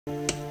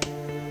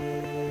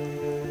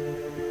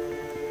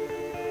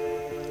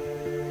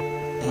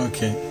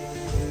Okay.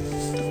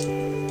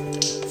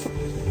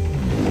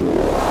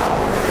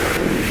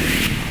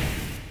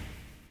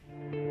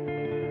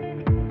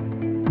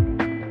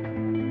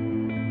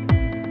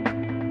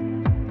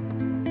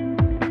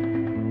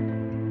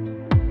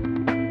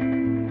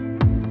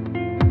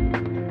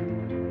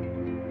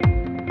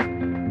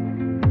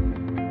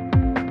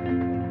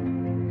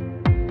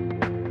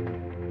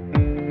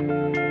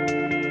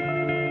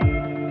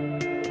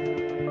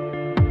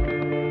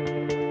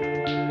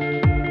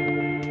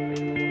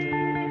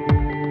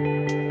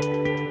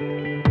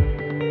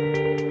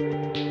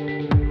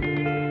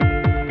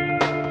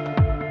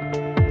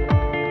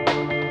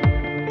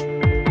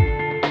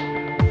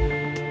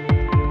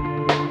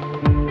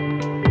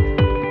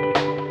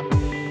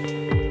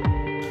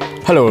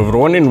 Hello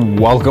everyone and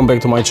welcome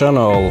back to my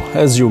channel.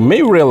 As you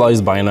may realize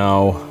by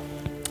now,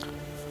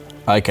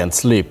 I can't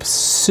sleep,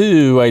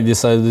 so I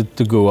decided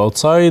to go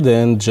outside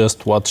and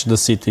just watch the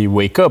city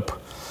wake up.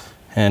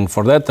 And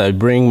for that I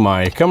bring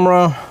my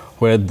camera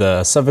with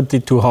the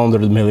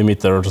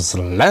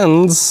 70-200mm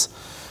lens,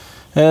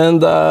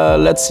 and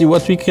let's see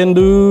what we can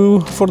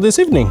do for this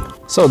evening.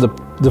 So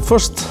the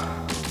first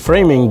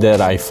framing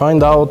that I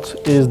find out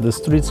is the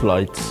street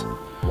lights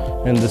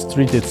and the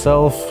street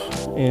itself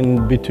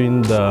in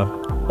between the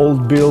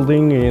old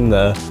building and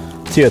the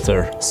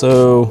theater.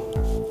 So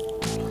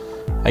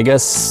I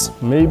guess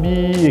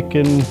maybe it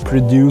can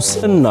produce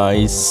a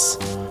nice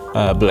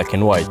black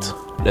and white.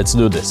 Let's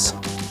do this.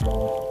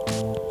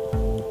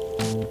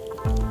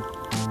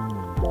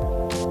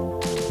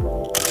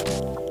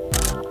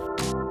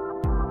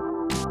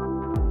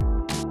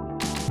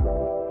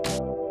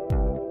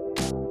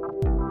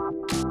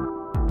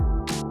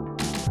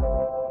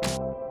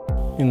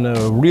 In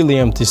a really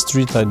empty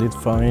street I did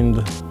find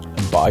a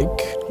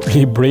bike.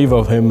 Really brave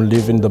of him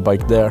leaving the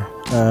bike there.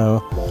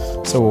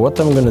 So what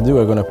I'm gonna do,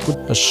 I'm gonna put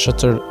a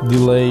shutter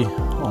delay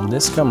on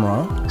this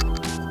camera.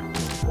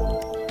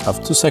 I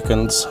have 2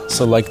 seconds,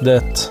 so like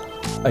that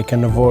I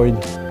can avoid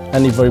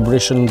any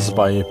vibrations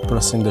by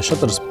pressing the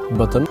shutter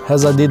button.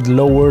 As I did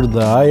lower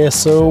the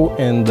ISO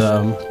and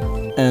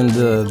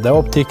the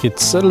optic,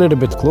 it's a little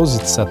bit close,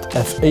 it's at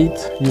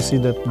f8. You see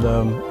that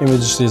the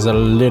image is a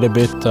little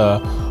bit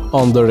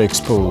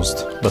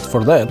underexposed, but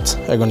for that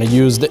I'm gonna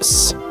use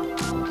this.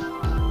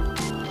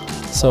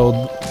 So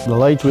the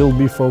light will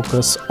be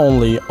focused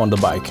only on the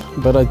bike,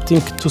 but I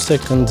think 2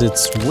 seconds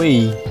it's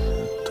way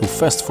too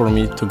fast for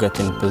me to get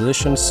in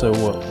position. So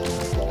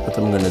what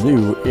I'm gonna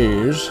do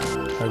is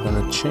I'm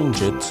gonna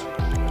change it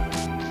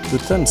to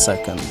 10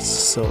 seconds.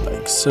 So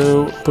like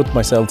so, put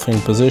myself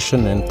in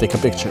position and take a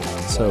picture.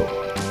 So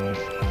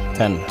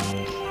 10,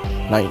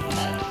 9,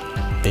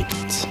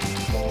 8,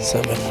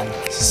 7,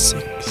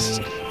 6.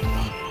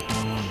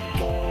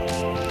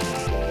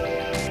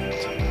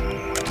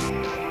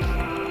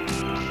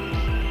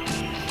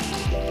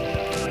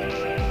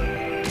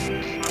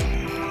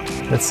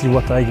 Let's see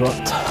what I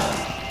got.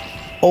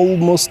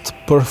 Almost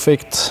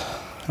perfect,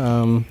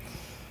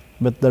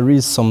 but there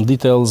is some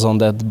details on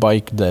that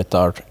bike that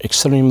are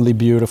extremely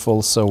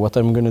beautiful. So what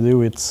I'm gonna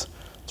do is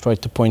try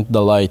to point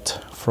the light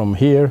from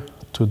here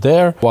to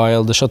there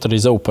while the shutter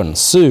is open.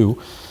 So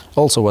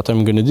also what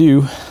I'm gonna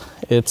do,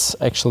 it's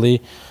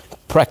actually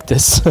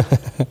practice.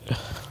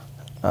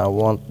 I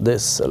want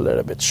this a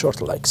little bit short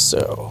like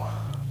so.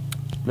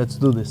 Let's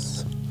do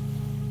this.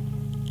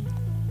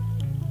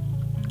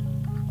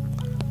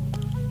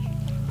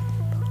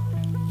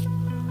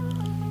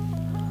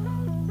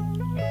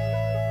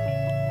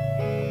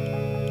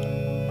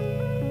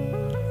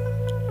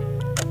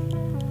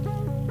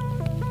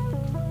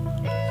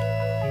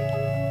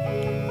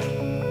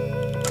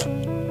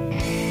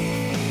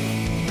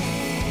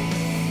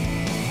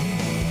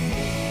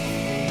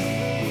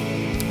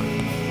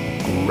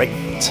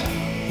 Great.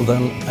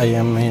 Then I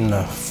am in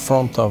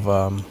front of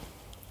a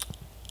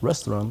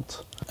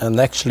restaurant, and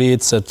actually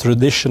it's a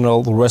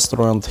traditional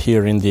restaurant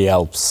here in the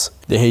Alps.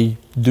 They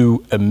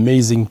do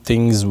amazing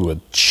things with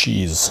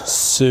cheese,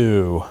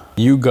 so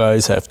you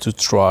guys have to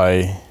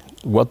try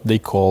what they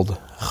called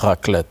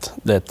raclette.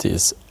 That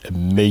is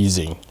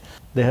amazing.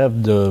 They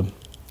have the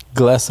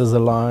glasses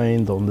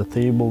aligned on the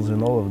tables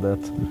and all of that,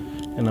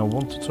 and I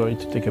want to try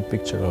to take a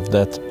picture of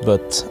that,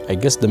 but I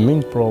guess the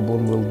main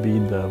problem will be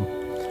the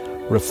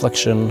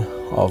reflection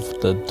of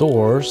the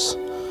doors.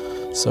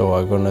 So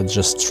I'm gonna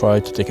just try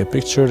to take a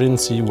picture and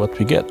see what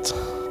we get.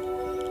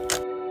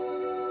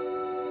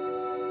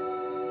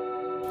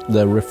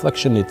 The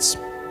reflection, it's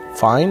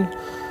fine.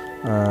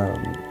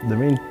 The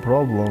main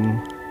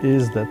problem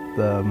is that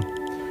the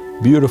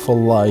beautiful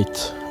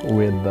light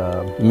with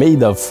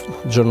made of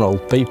journal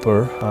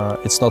paper,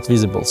 it's not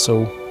visible.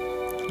 So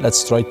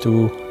let's try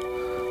to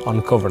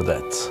uncover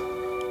that.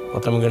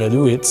 What I'm gonna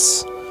do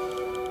is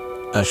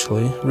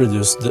actually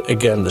reduce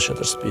again the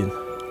shutter speed.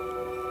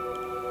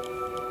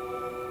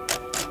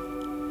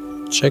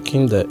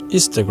 Checking the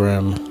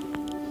histogram,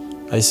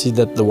 I see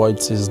that the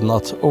whites is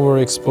not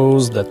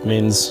overexposed. That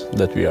means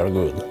that we are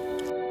good.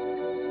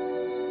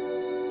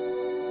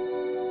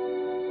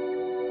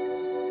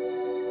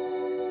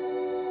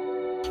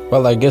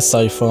 Well, I guess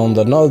I found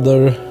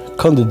another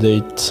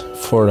candidate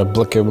for a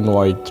black and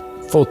white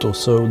photo.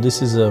 So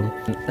this is an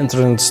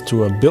entrance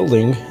to a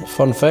building.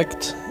 Fun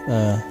fact,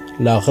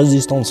 La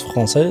Résistance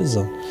Française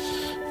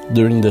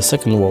during the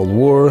Second World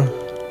War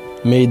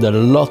made a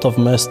lot of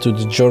mess to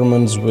the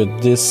Germans with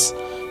this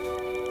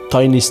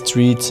tiny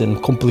streets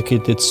and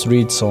complicated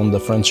streets on the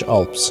French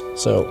Alps.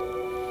 So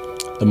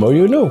the more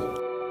you know.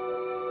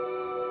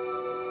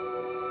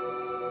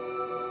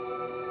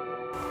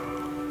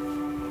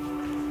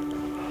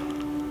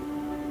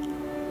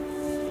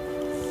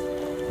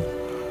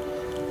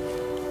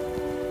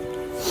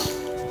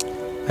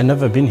 I've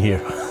never been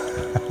here.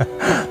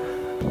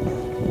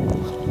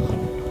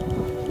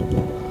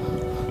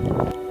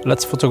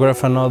 Let's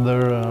photograph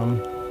another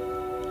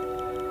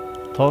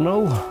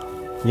tunnel.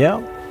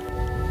 Yeah.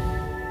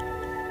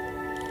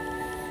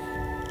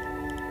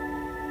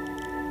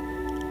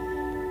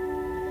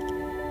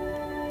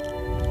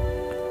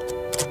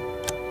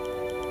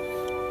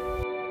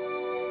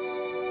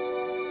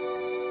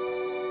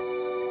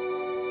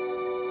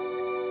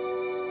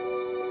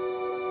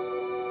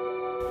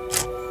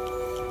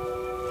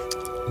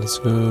 Let's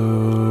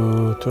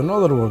go to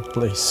another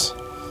workplace.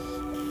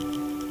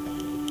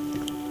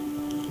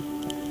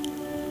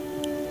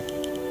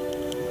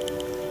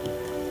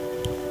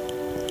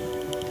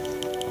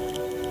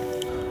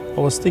 I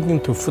was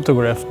thinking to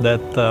photograph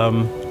that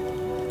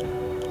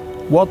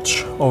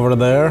watch over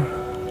there,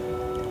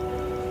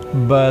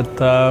 but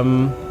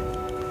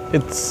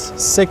it's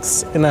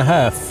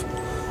 6:30.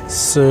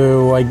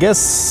 So I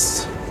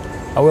guess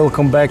I will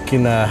come back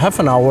in a half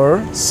an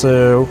hour,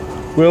 so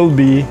will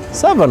be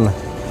 7.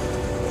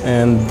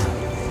 And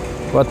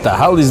what the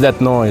hell is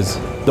that noise?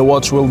 The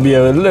watch will be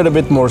a little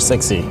bit more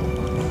sexy.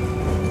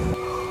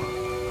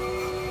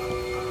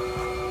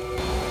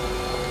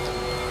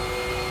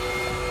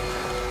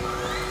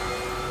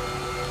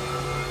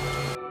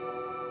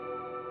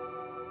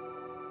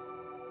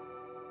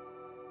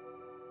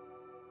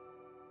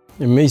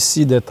 You may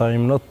see that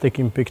I'm not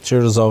taking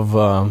pictures of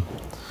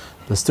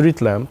the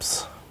street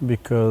lamps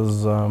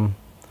because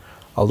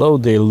although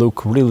they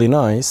look really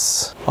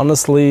nice,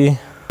 honestly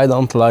I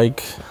don't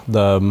like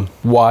the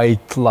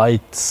white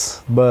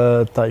lights,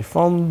 but I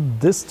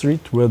found this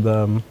street with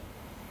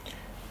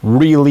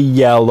really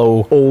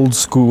yellow, old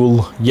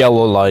school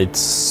yellow lights.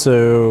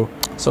 So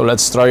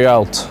let's try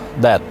out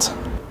that.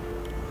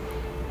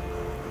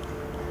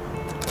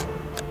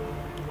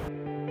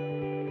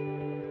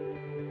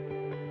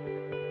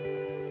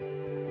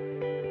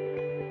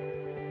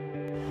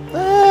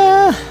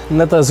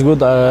 Not as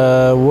good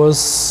as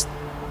was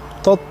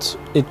thought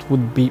it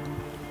would be.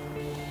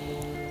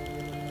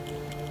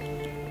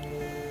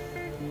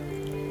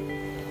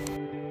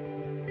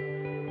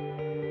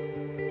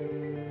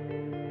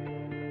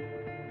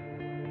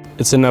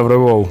 It's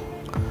inevitable.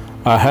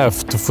 I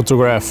have to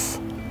photograph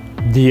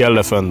the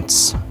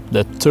elephants,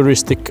 the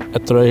touristic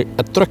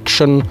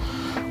attraction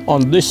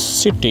on this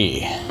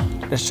city.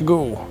 Let's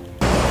go.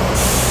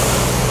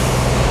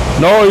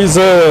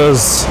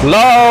 Noises,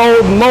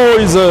 loud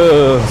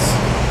noises,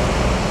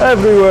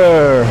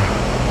 everywhere.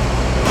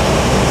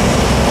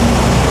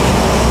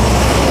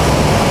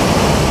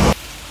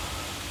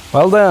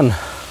 Well then,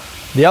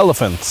 the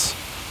elephants.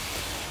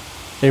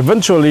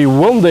 Eventually,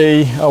 one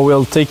day, I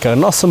will take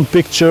an awesome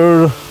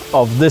picture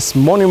of this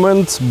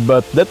monument,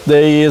 but that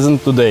day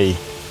isn't today.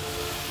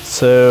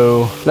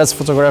 So let's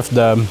photograph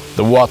the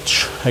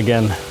watch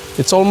again.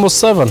 It's almost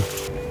 7.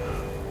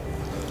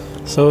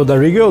 So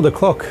there you go, the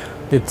clock.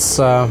 It's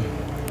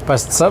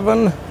past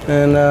 7,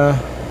 and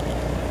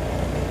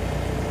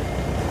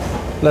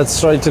let's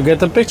try to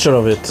get a picture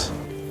of it.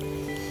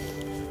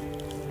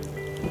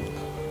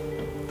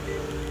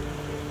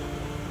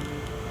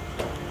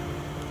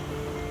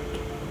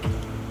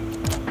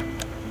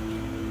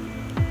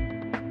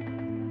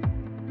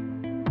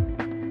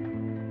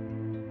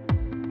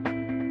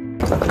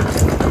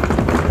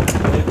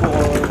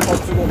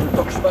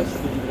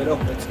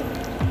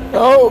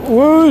 Oh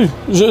oui,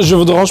 je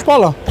vous dérange pas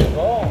là.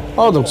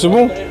 Oh donc c'est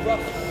bon.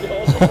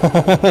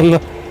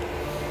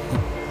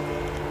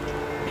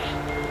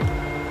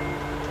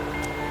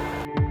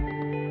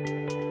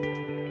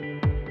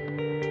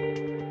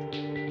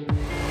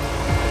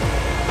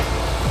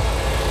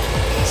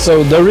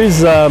 So there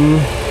is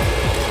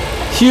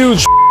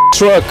huge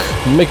truck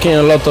making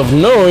a lot of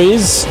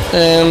noise,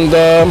 and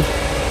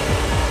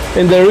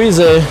there is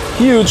a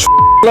huge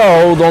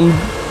cloud on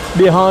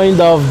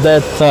behind of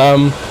that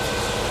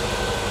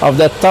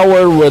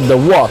tower with the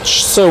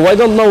watch. So I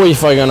don't know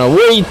if I'm gonna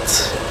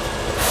wait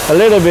a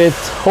little bit,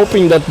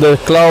 hoping that the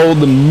cloud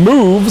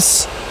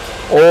moves,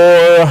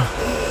 or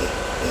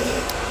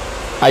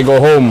I go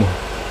home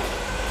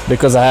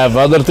because I have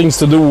other things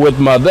to do with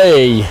my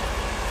day.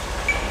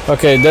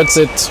 Okay, that's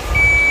it.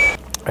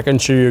 I can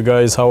show you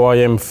guys how I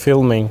am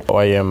filming, how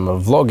I am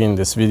vlogging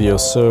this video.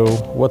 So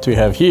what we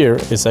have here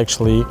is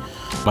actually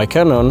my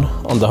Canon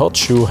on the hot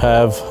shoe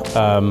have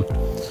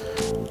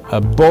a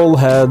ball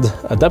head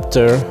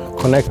adapter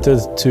connected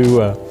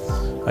to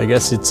I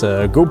guess it's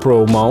a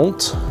GoPro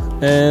mount,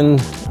 and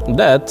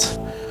that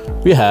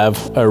we have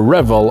a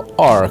Revel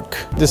Arc.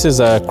 This is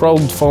a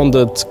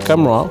crowd-funded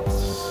camera,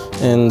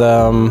 and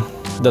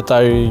that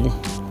I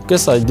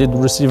guess I did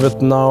receive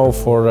it now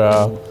for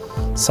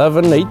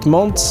 7-8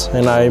 months,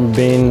 and I've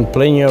been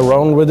playing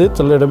around with it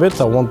a little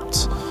bit. I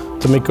want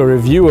to make a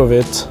review of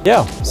it.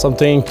 Yeah,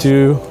 something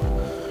to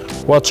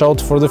watch out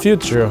for the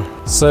future.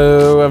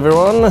 So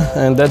everyone,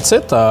 and that's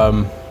it.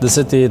 The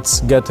city,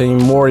 it's getting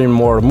more and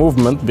more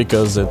movement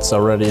because it's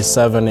already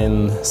 7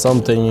 in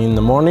something in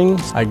the morning.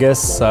 I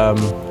guess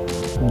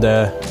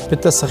the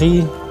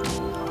Patisserie,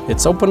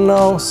 it's open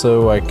now,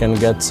 so I can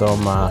get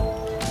some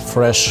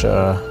fresh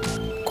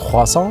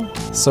croissant.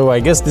 So I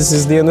guess this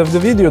is the end of the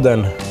video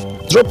then.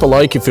 Drop a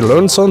like if you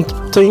learned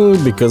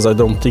something, because I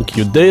don't think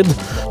you did.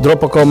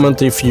 Drop a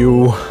comment if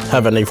you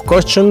have any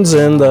questions,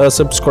 and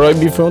subscribe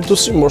if you want to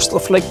see more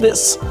stuff like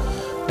this.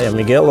 I am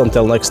Miguel,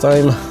 until next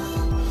time.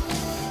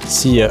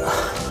 See ya.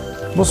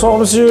 Bonsoir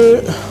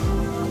monsieur.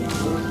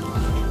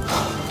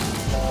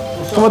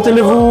 Comment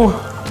allez-vous?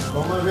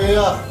 Comme un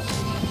vieillard.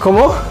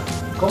 Comment?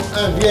 Comme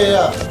un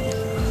vieillard.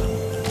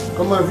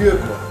 Comme un vieux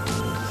quoi.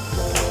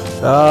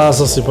 Ah,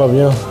 ça c'est pas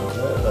bien. Ouais,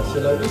 bah,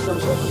 c'est la vie comme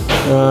ça.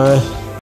 Ouais.